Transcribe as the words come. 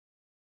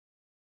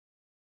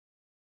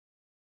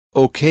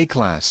Okay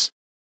class.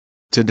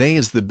 Today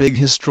is the big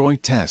history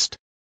test.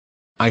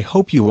 I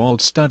hope you all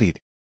studied.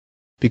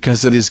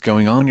 Because it is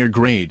going on your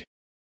grade.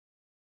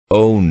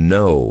 Oh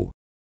no.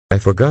 I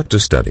forgot to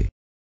study.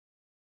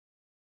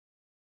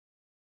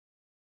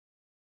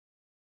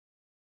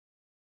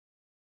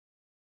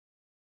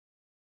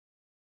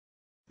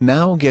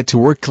 Now get to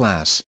work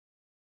class.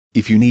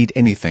 If you need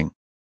anything,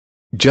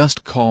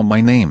 just call my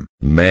name.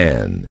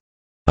 Man.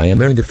 I am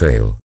going to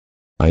fail.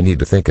 I need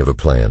to think of a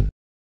plan.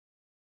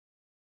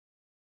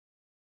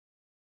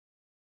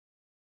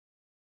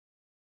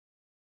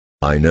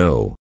 I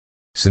know.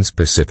 Since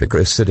Pacifica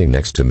is sitting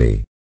next to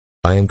me,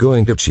 I am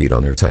going to cheat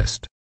on her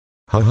test.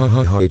 Ha ha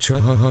ha ha cha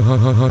ha ha ha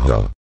ha ha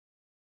ha.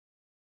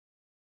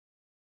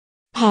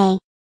 Hey,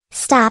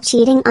 stop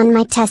cheating on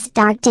my test,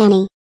 Dark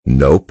Danny.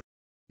 Nope.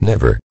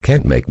 Never.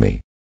 Can't make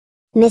me.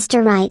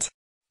 Mr. Wright,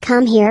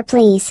 come here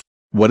please.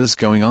 What is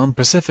going on,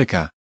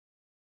 Pacifica?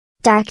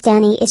 Dark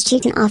Danny is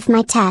cheating off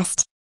my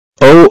test.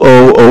 Oh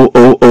oh oh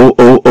oh oh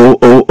oh oh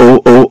oh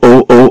oh oh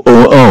oh oh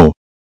oh oh.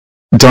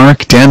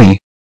 Dark Danny.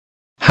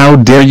 How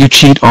dare you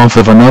cheat off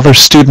of another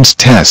student's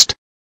test?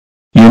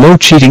 You know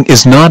cheating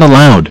is not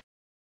allowed.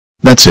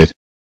 That's it.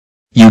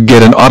 You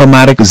get an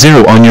automatic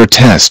 0 on your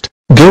test.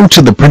 Go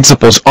to the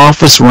principal's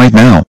office right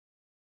now.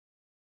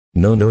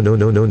 No no no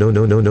no no no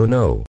no no no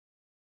no.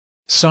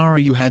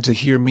 Sorry you had to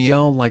hear me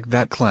yell like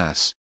that,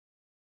 class.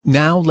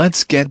 Now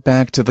let's get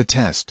back to the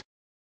test.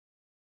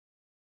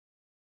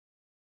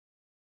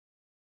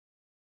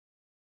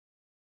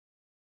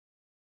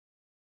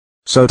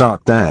 So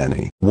Dark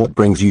Danny, what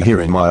brings you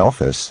here in my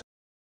office?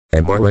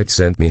 Mr. Wright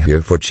sent me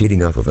here for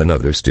cheating off of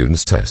another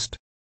student's test.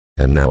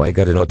 And now I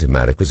got an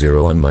automatic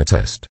 0 on my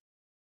test.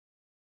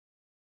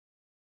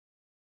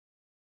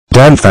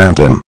 Dan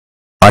Phantom.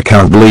 I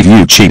can't believe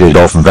you cheated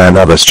off of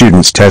another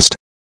student's test.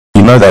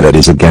 You know that it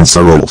is against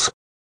the rules.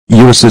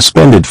 You are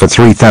suspended for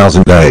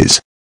 3,000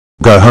 days.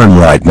 Go home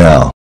right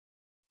now.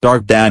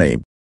 Dark Danny.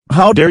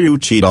 How dare you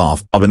cheat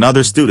off of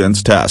another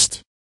student's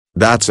test?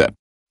 That's it.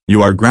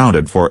 You are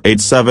grounded for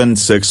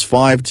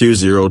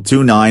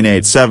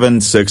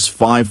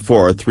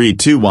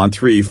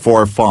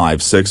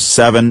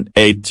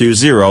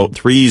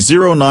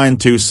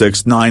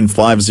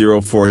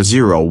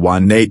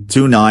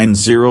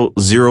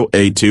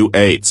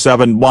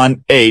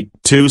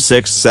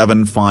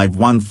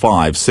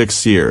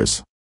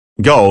years.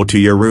 Go to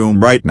your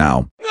room right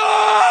now.